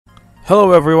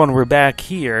Hello everyone, we're back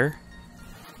here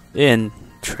in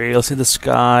Trails in the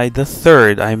Sky the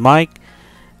Third. I'm Mike,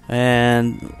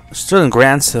 and still in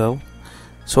Grancel.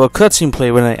 So a cutscene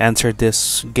played when I entered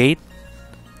this gate.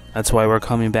 That's why we're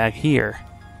coming back here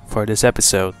for this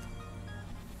episode.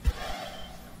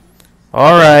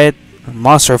 Alright,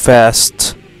 Monster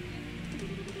Fest.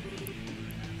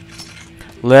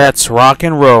 Let's rock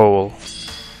and roll.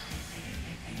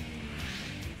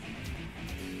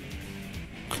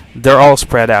 They're all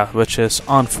spread out, which is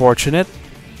unfortunate,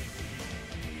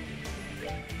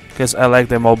 because I like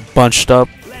them all bunched up.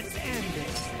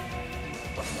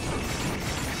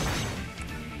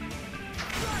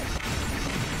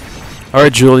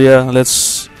 Alright, Julia,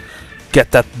 let's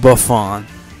get that buff on.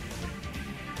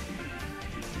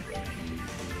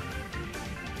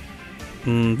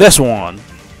 This one.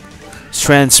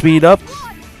 Strength speed up.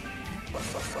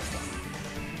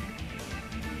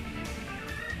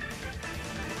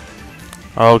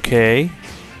 Okay,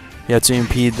 you have to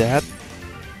impede that.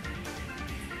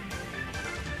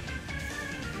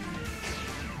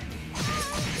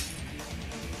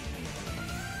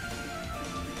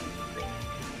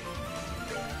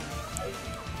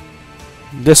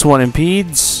 This one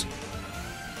impedes,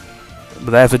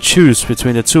 but I have to choose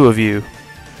between the two of you,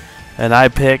 and I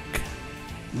pick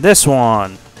this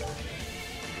one.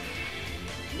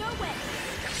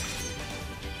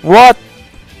 What?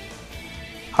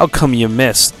 How come you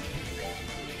missed?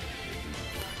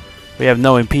 We have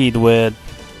no impede with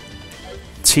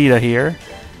Tita here.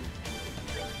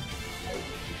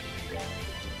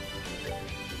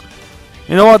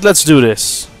 You know what? Let's do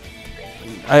this.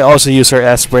 I also used her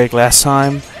S break last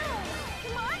time,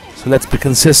 so let's be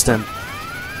consistent.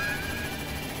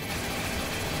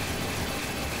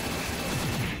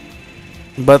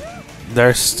 But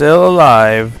they're still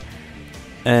alive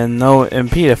and no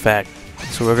impede effect.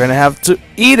 So we're gonna have to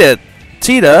eat it.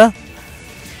 Tita,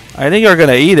 I think you're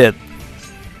gonna eat it.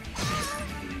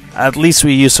 At least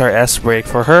we used our S break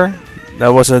for her. That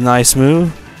was a nice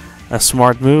move. A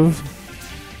smart move.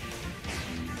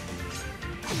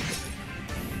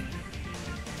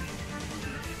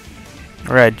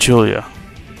 Alright, Julia.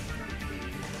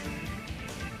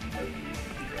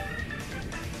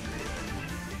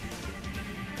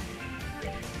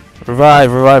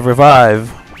 Revive, revive,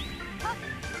 revive.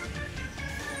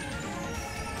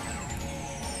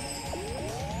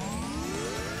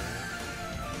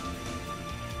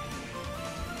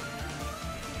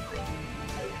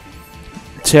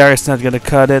 Terra's not gonna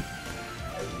cut it,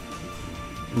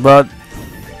 but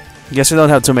I guess we don't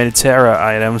have too many Terra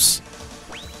items.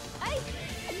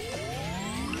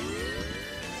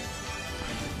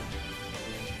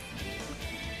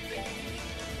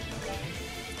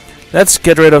 Let's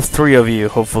get rid of 3 of you,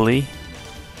 hopefully.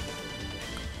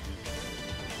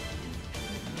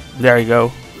 There you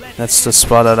go. That's the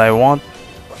spot that I want.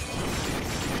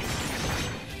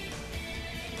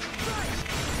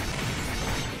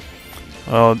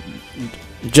 Well,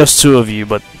 just 2 of you,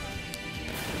 but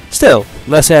still,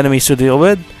 less enemies to deal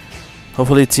with.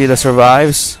 Hopefully Tita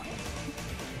survives.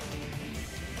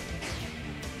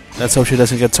 Let's hope she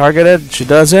doesn't get targeted. She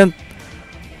doesn't.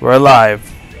 We're alive.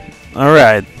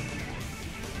 Alright.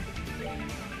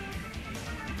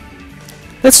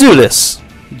 Let's do this.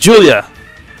 Julia,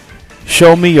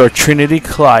 show me your Trinity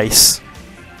Clice.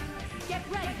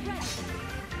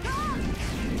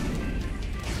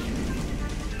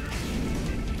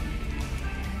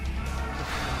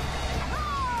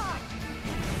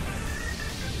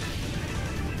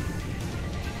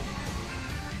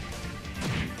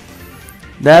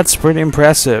 That's pretty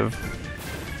impressive.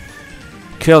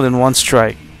 Killed in 1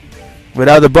 strike.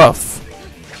 Without a buff.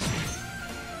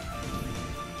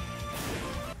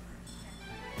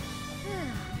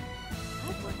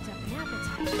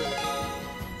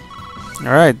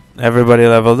 Alright, everybody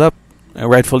leveled up. And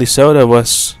rightfully so, that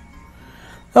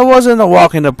wasn't a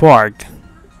walk in the park.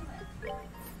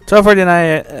 Tougher than I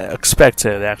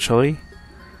expected, actually.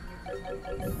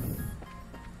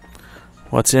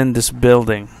 What's in this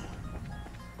building?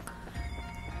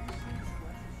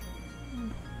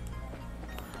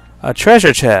 A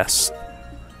treasure chest.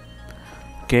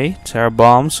 Okay, Terra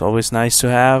bombs, always nice to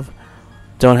have.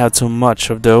 Don't have too much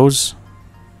of those.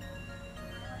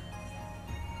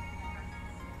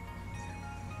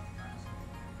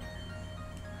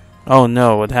 Oh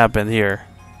no, what happened here?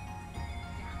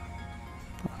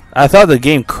 I thought the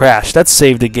game crashed. That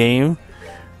saved the game,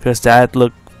 because that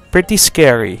looked pretty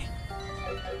scary.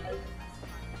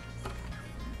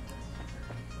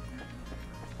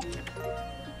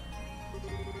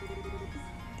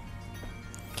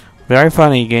 Very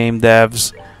funny game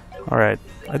devs. Alright.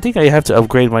 I think I have to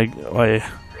upgrade my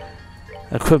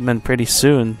equipment pretty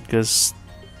soon because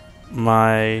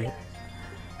my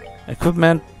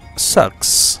equipment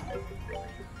sucks.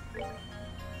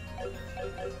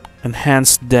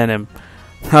 Enhanced denim.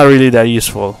 Not really that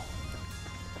useful.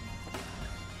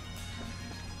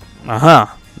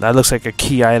 That looks like a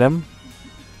key item.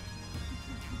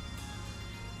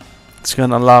 It's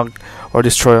gonna unlock or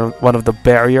destroy one of the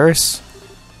barriers.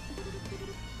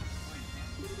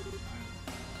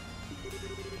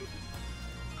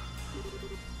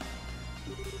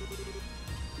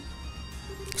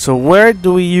 So where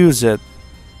do we use it?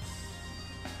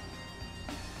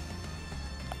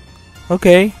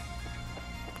 Okay.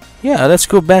 Yeah, let's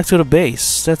go back to the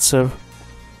base. That's the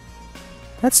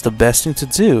best thing to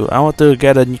do. I want to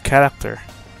get a new character.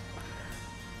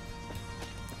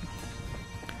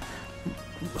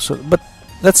 So, but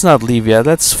let's not leave yet.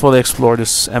 Let's fully explore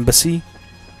this embassy.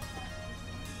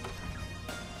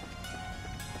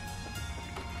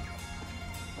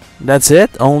 That's it?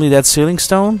 Only that ceiling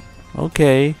stone?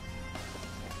 Okay.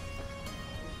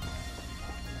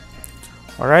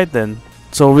 Alright then.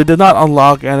 So we did not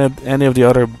unlock any of the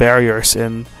other barriers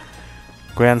in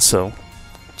Grancel.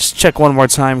 Just check one more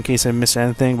time in case I miss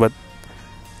anything, but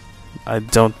I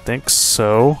don't think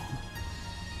so.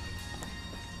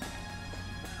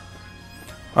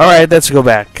 Alright, let's go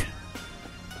back.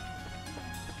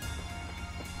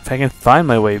 If I can find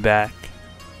my way back.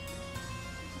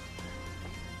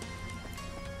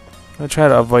 I'm gonna try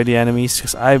to avoid the enemies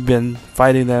because I've been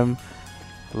fighting them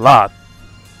a lot.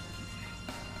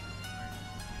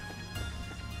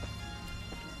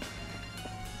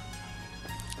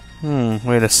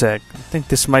 Wait a sec. I think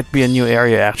this might be a new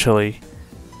area actually.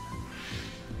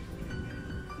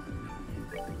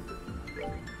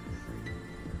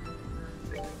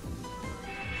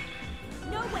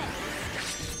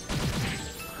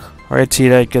 Alright,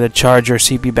 Tita, gonna charge your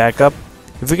CP back up.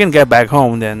 If we can get back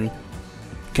home, then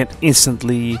we can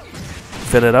instantly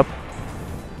fill it up.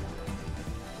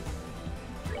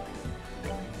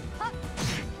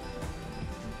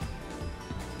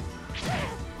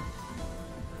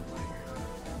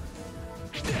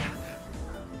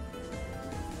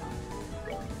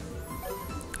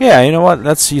 Yeah, you know what?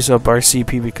 Let's use up our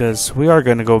CP because we are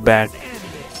gonna go back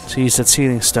to use that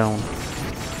ceiling stone.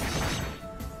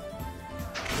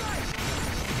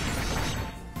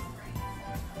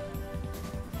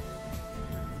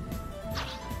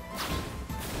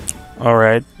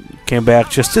 Alright, came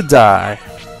back just to die.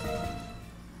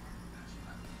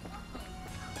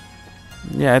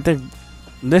 Yeah, I think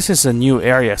this is a new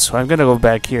area, so I'm gonna go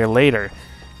back here later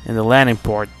in the landing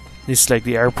port. This is like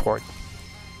the airport.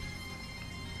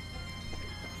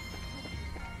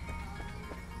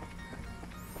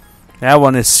 That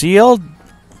one is sealed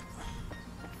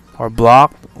or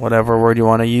blocked, whatever word you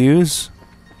want to use.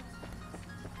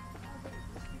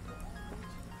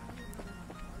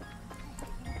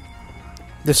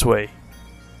 This way.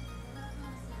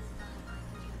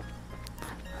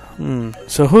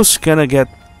 So who's gonna get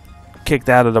kicked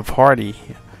out of the party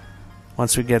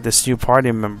once we get this new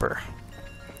party member?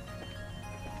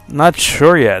 Not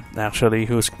sure yet, actually,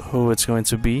 who it's going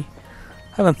to be.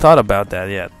 Haven't thought about that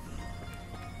yet.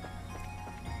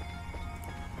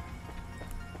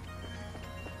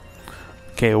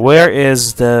 Okay, where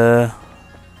is the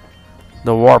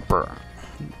warper?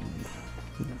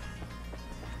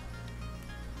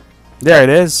 There it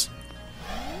is.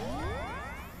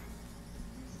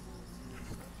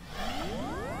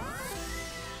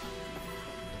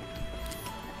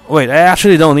 Wait, I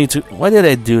actually don't need to. Why did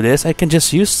I do this? I can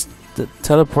just use the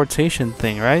teleportation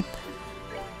thing, right?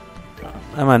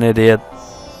 I'm an idiot.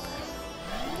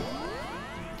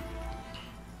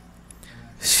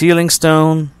 Ceiling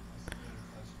stone.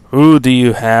 Who do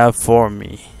you have for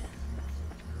me?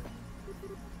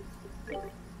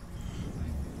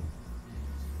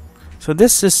 So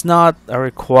this is not a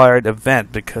required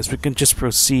event because we can just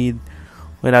proceed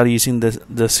without using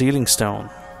the ceiling stone.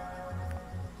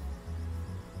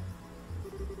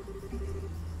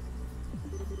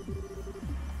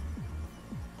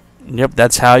 Yep,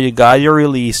 that's how you got your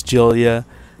release, Julia.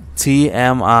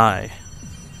 TMI.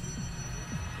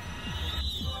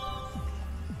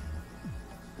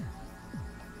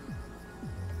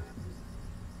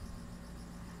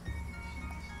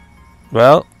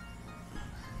 Well,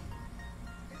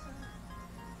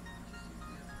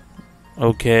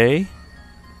 okay.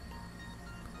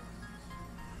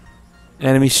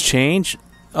 Enemies change.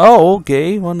 Oh,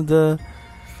 okay. One of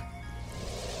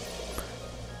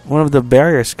the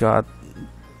barriers got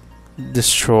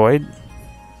destroyed.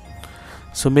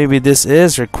 So maybe this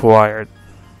is required.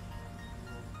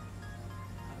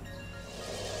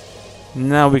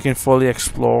 Now we can fully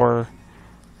explore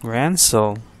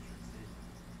Grancel.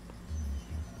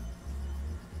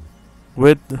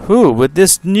 With who? With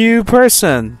this new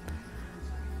person.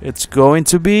 It's going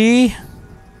to be...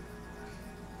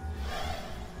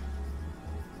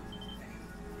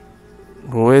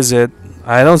 Who is it?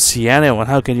 I don't see anyone.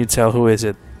 How can you tell who is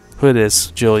it? Who it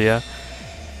is, Julia?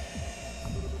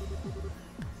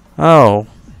 Oh.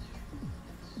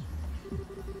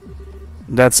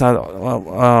 That's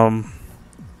not...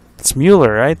 It's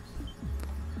Mueller, right?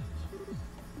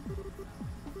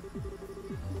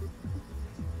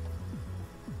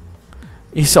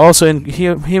 He's also in...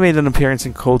 He made an appearance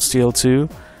in Cold Steel too.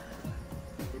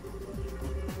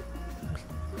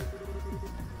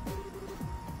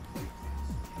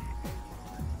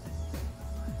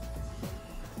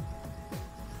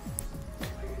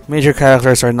 Major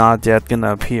characters are not yet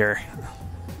gonna appear.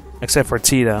 Except for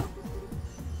Tita.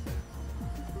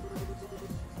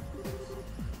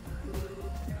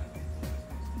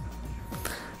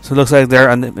 So it looks like they're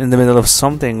in the middle of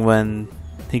something when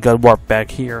he got warped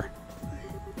back here.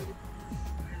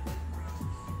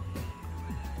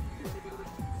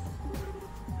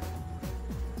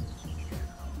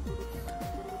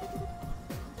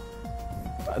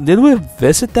 Did we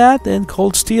visit that in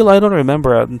Cold Steel? I don't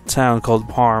remember a town called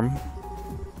Parm.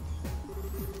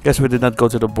 Guess we did not go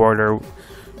to the border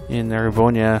in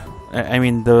Rivonia. I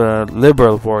mean the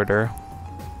liberal border.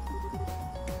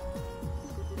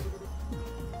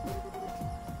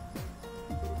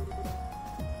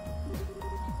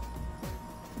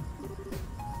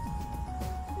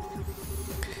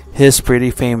 He's pretty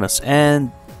famous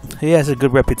and he has a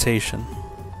good reputation.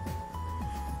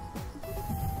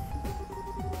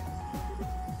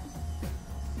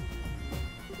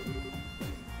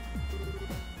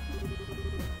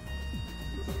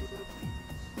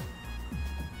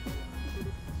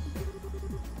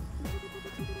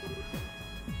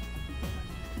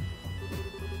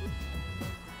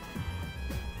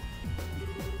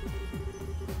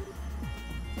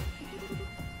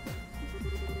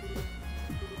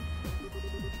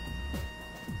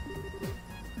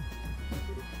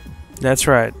 That's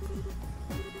right.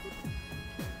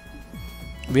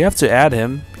 We have to add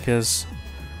him because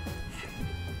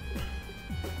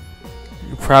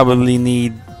you probably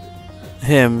need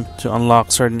him to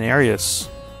unlock certain areas.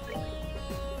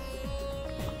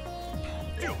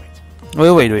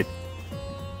 Wait.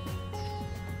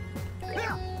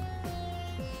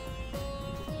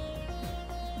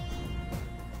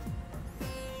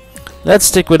 Let's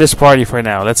stick with this party for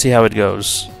now. Let's see how it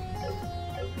goes.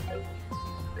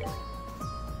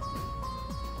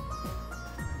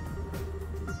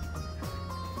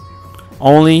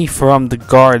 Only from the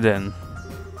garden.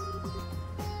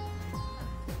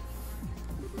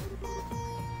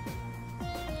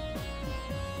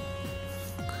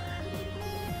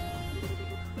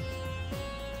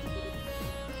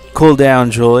 Cool down,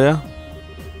 Julia.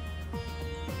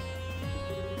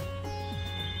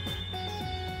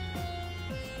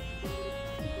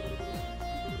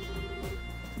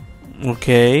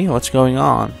 Okay, what's going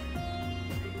on?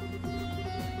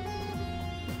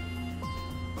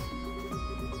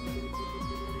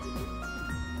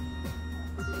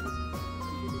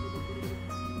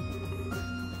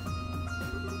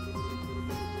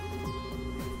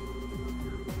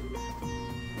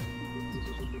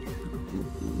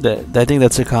 I think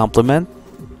that's a compliment.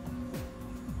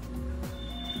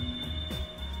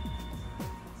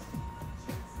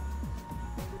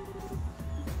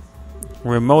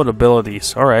 Remote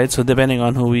abilities. Alright, so depending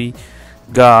on who we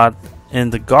got in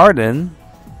the garden,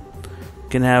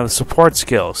 can have support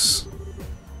skills.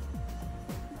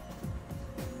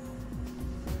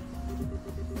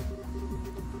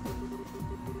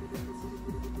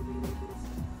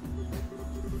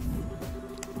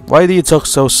 Why do you talk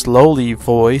so slowly,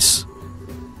 voice?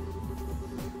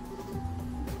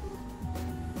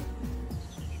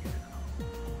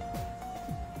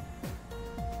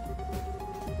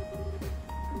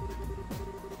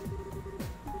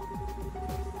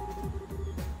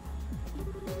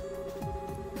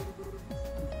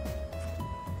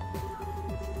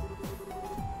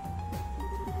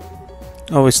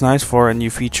 Always nice for a new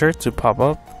feature to pop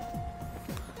up.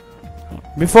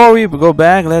 Before we go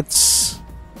back, let's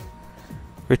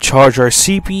recharge our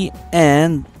CP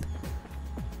and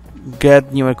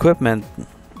get new equipment,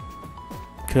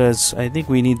 because I think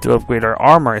we need to upgrade our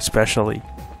armor especially,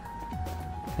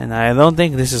 and I don't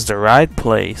think this is the right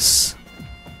place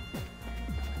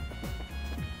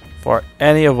for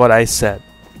any of what I said.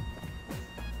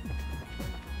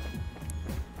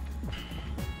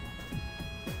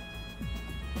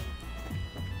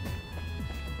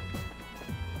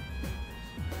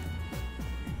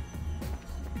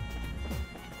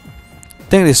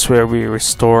 think this is where we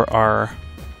restore our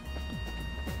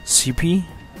CP,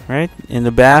 right? In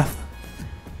the bath.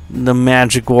 The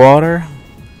magic water.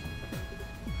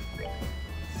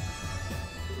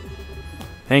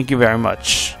 Thank you very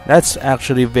much. That's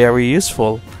actually very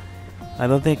useful. I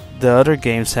don't think the other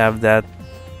games have that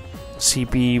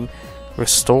CP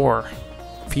restore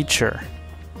feature.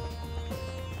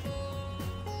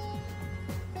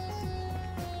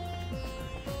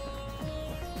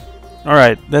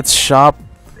 Alright, let's shop.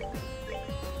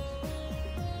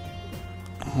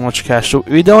 How much cash?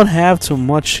 We don't have too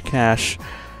much cash.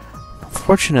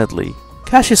 Unfortunately,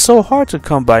 cash is so hard to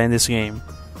come by in this game.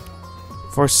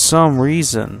 For some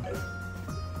reason.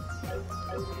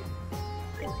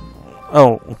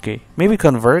 Oh, okay. Maybe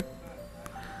convert.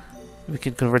 We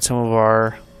can convert some of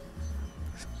our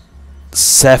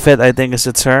Cephit, I think is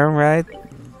the term, right?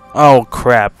 Oh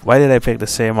crap. Why did I pick the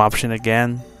same option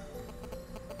again?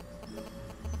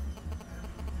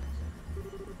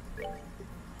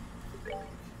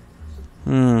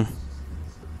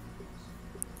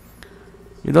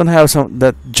 You don't have some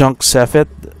that junk Cephit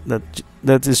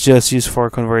that is just used for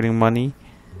converting money.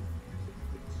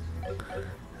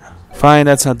 Fine,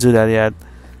 let's not do that yet.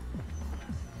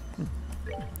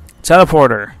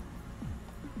 Teleporter.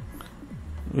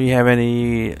 We have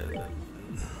any?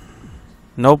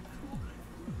 Nope.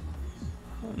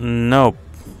 Nope.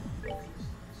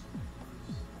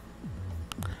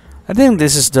 I think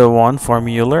this is the one for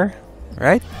Mueller,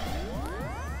 right?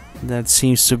 That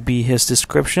seems to be his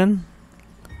description.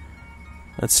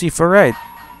 Let's see if we're right.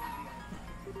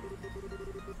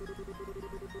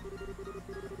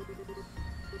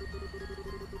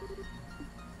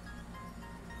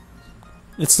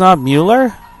 It's not Mueller?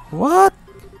 What?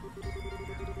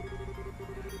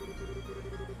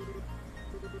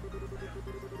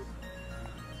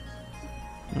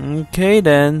 Okay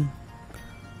then.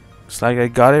 Looks like I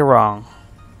got it wrong.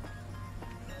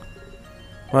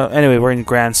 Well, anyway, we're in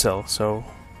Grancel, so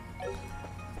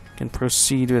we can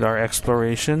proceed with our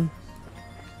exploration.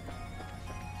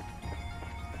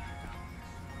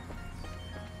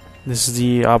 This is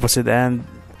the opposite end.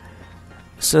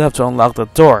 Still have to unlock the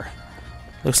door.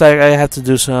 Looks like I have to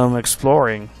do some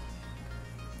exploring.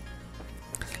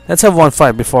 Let's have one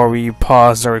fight before we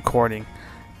pause the recording.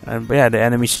 And yeah, the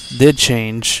enemies did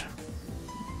change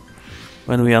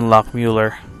when we unlock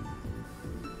Mueller.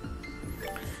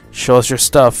 Show us your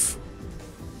stuff.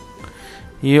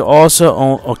 You also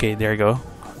own... Okay, there you go.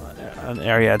 An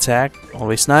area attack.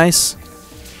 Always nice.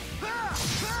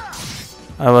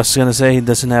 I was gonna say he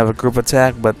doesn't have a group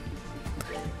attack, but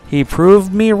he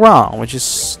proved me wrong, which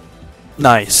is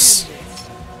nice.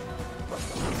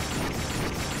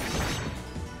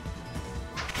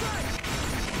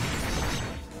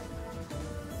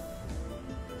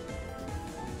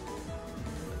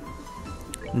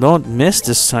 Don't miss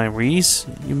this time, Reese.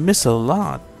 You miss a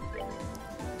lot.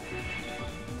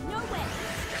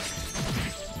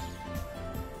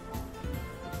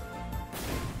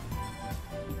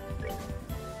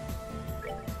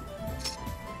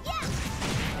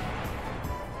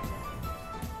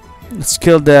 Let's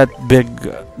kill that big,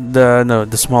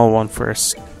 the small one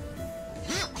first.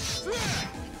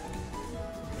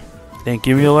 Thank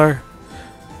you, Mueller.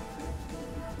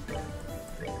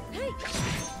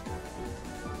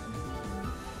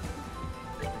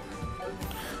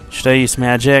 Should I use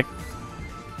magic?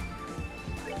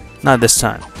 Not this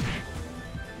time.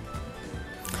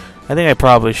 I think I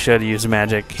probably should use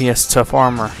magic. He has tough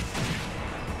armor.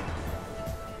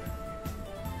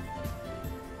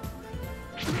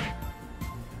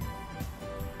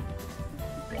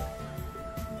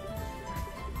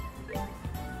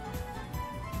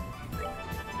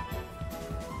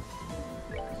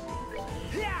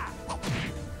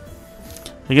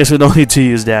 I guess we don't need to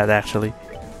use that actually.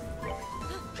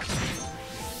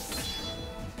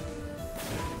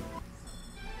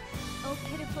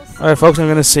 Alright folks, I'm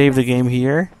gonna save the game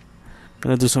here. I'm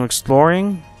gonna do some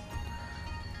exploring.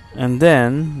 And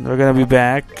then we're gonna be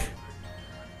back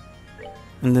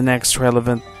in the next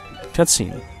relevant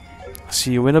cutscene.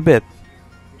 See you in a bit.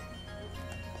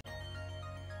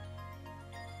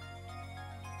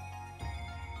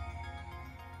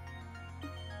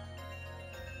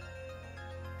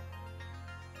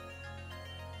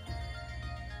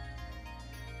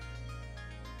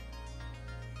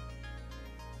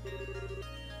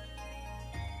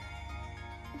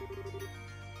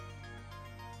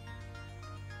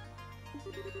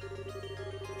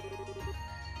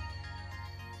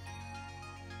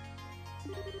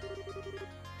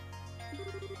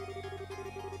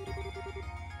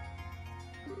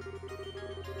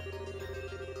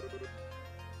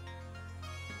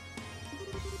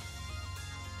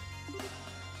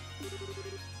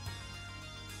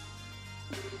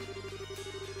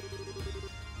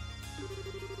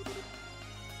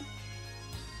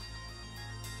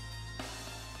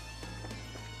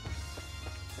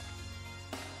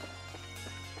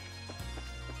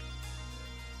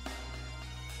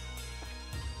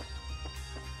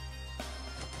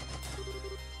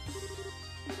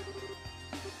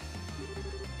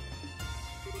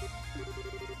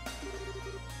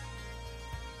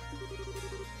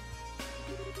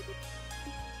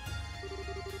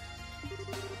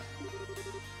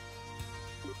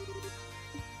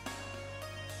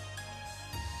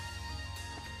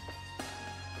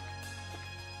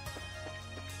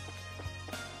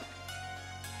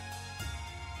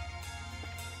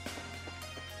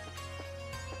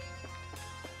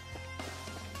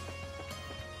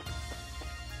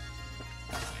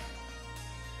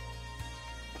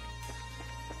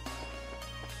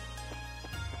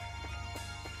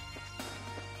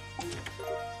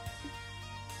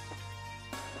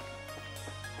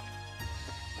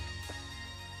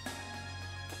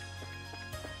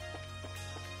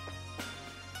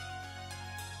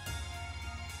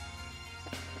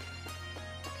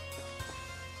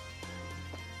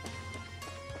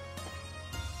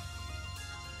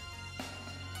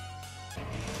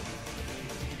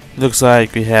 Looks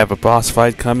like we have a boss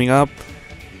fight coming up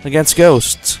against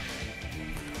ghosts.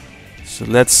 So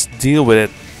let's deal with it.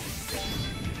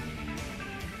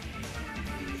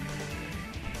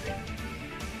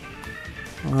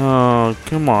 Oh,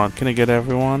 come on. Can I get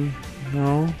everyone?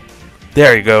 No?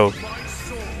 There you go.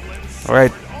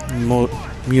 Alright,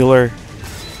 Mueller.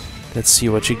 Let's see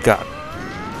what you got.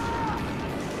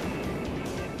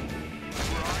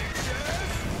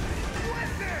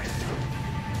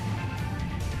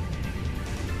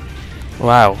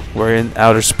 Wow, we're in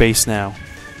outer space now.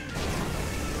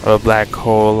 A black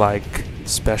hole like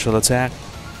special attack.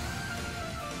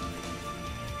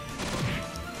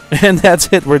 And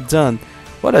that's it, we're done.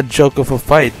 What a joke of a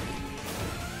fight.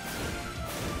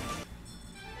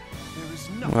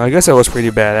 Well, I guess that was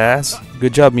pretty badass.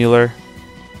 Good job, Mueller.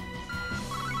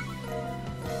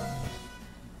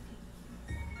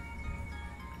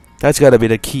 That's gotta be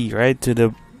the key, right? To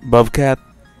the Bobcat.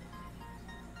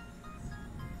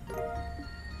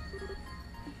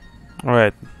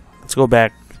 Alright, let's go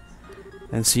back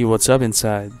and see what's up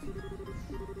inside.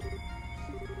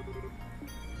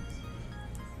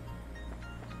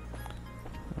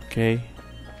 Okay,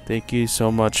 thank you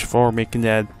so much for making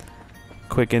that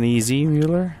quick and easy,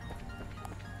 Mueller.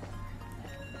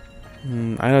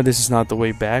 I know this is not the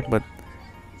way back, but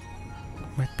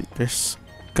there's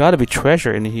gotta be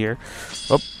treasure in here.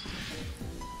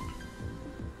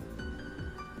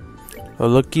 Oh,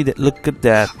 look at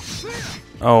that.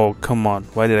 Oh, come on.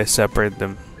 Why did I separate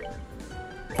them?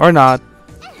 Or not.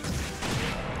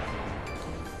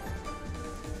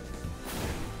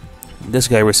 This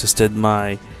guy resisted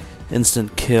my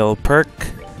instant kill perk.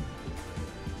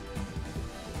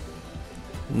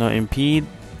 No impede.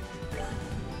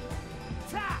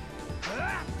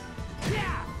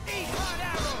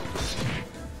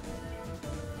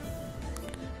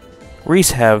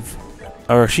 Reese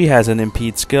she has an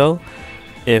impede skill.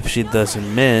 If she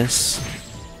doesn't miss,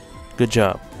 good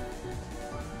job.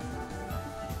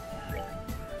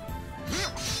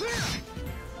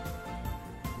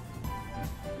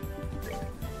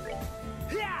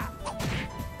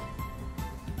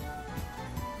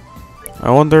 I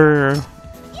wonder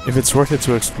if it's worth it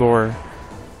to explore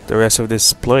the rest of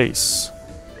this place.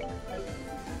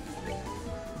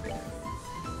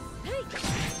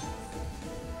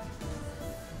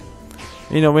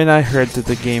 You know, when I heard that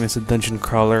the game is a dungeon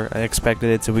crawler, I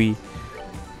expected it to be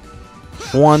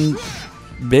one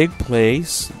big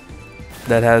place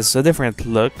that has a different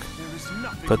look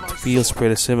but feels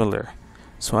pretty similar.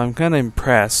 So I'm kinda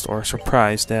impressed or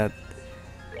surprised that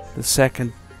the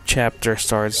second chapter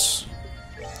starts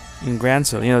in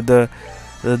Grancel. You know,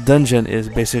 the dungeon is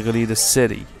basically the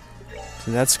city.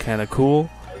 So that's kinda cool.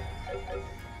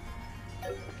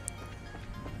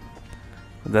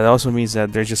 That also means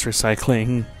that they're just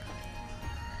recycling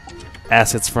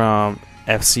assets from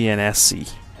FC and SC.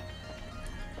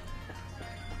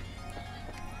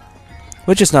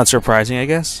 Which is not surprising, I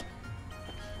guess.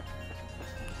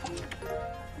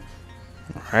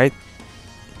 Alright.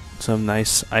 Some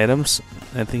nice items.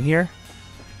 Anything here?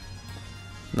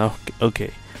 No?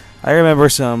 Okay. I remember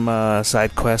some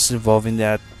side quests involving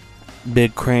that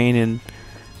big crane in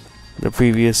the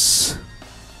previous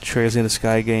Trails in the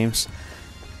Sky games.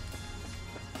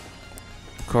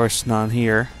 Of course, none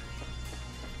here.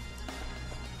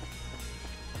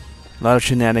 A lot of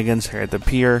shenanigans here at the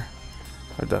pier.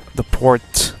 Or the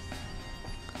port.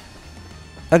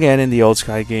 Again, in the old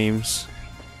Sky games.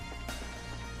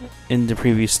 In the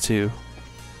previous two.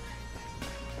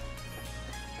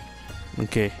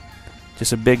 Okay.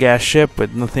 Just a big ass ship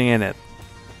with nothing in it.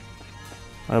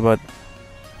 What about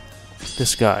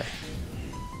this guy?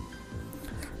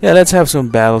 Yeah, let's have some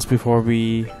battles before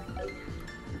we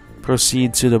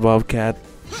proceed to the Bobcat.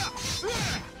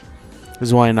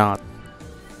 Because why not?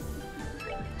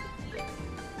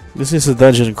 This is a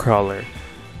dungeon crawler,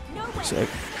 so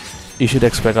you should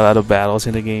expect a lot of battles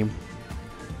in the game.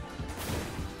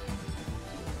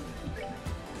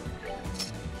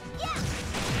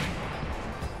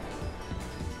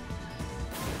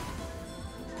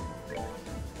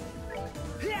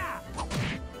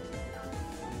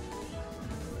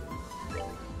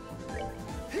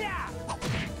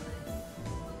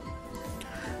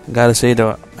 Gotta say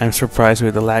though, I'm surprised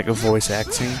with the lack of voice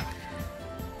acting.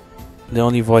 The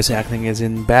only voice acting is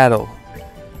in battle.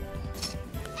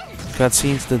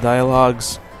 Cutscenes, the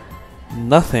dialogues,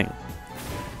 nothing.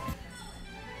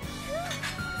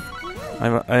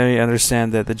 I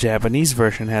understand that the Japanese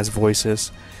version has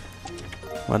voices,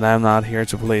 but I'm not here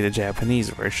to play the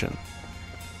Japanese version.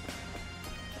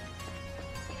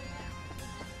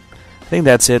 I think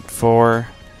that's it for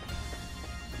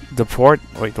the port.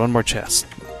 Wait, one more chest.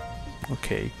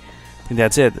 Okay, I think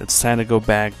that's it. It's time to go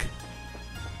back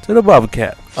to the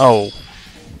Bobcat. Oh,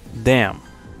 damn.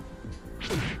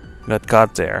 Got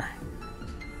caught there.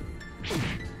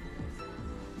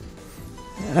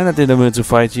 I'm not in the mood to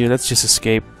fight you. Let's just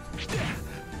escape.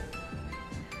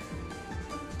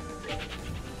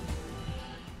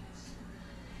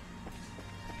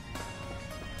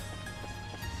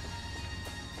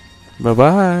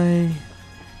 Bye-bye.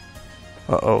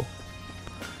 Uh-oh.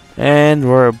 And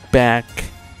we're back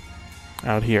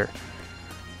out here.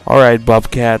 Alright,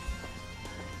 Bobcat.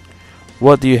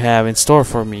 What do you have in store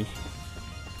for me?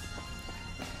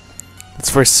 Let's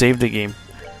first save the game,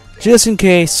 just in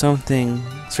case something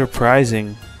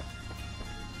surprising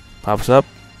pops up.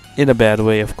 In a bad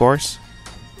way, of course.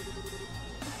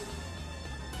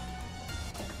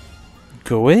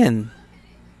 Go in.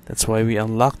 That's why we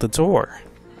unlocked the door.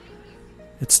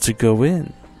 It's to go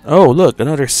in. Oh, look,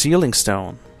 another sealing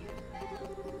stone.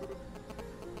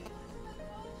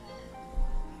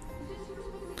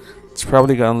 It's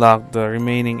probably gonna unlock the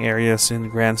remaining areas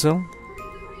in Grancel.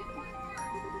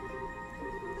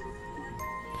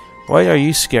 Why are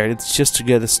you scared? It's just to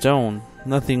get a stone.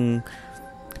 Nothing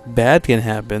bad can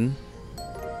happen.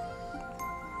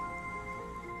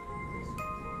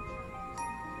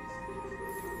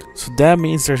 So that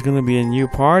means there's gonna be a new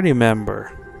party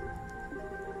member.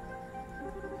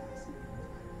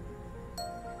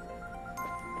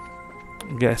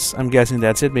 I'm guessing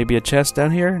that's it. Maybe a chest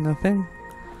down here? Nothing?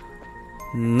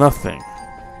 Nothing.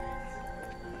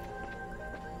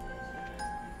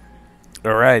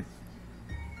 Alright.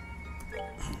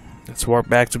 Let's warp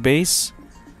back to base.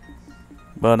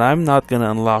 But I'm not gonna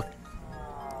unlock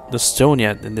the stone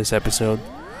yet in this episode.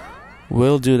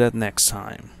 We'll do that next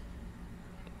time.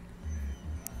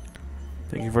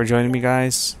 Thank you for joining me,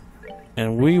 guys.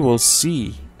 And we will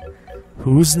see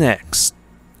who's next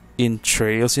in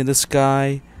Trails in the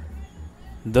Sky,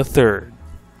 the 3rd.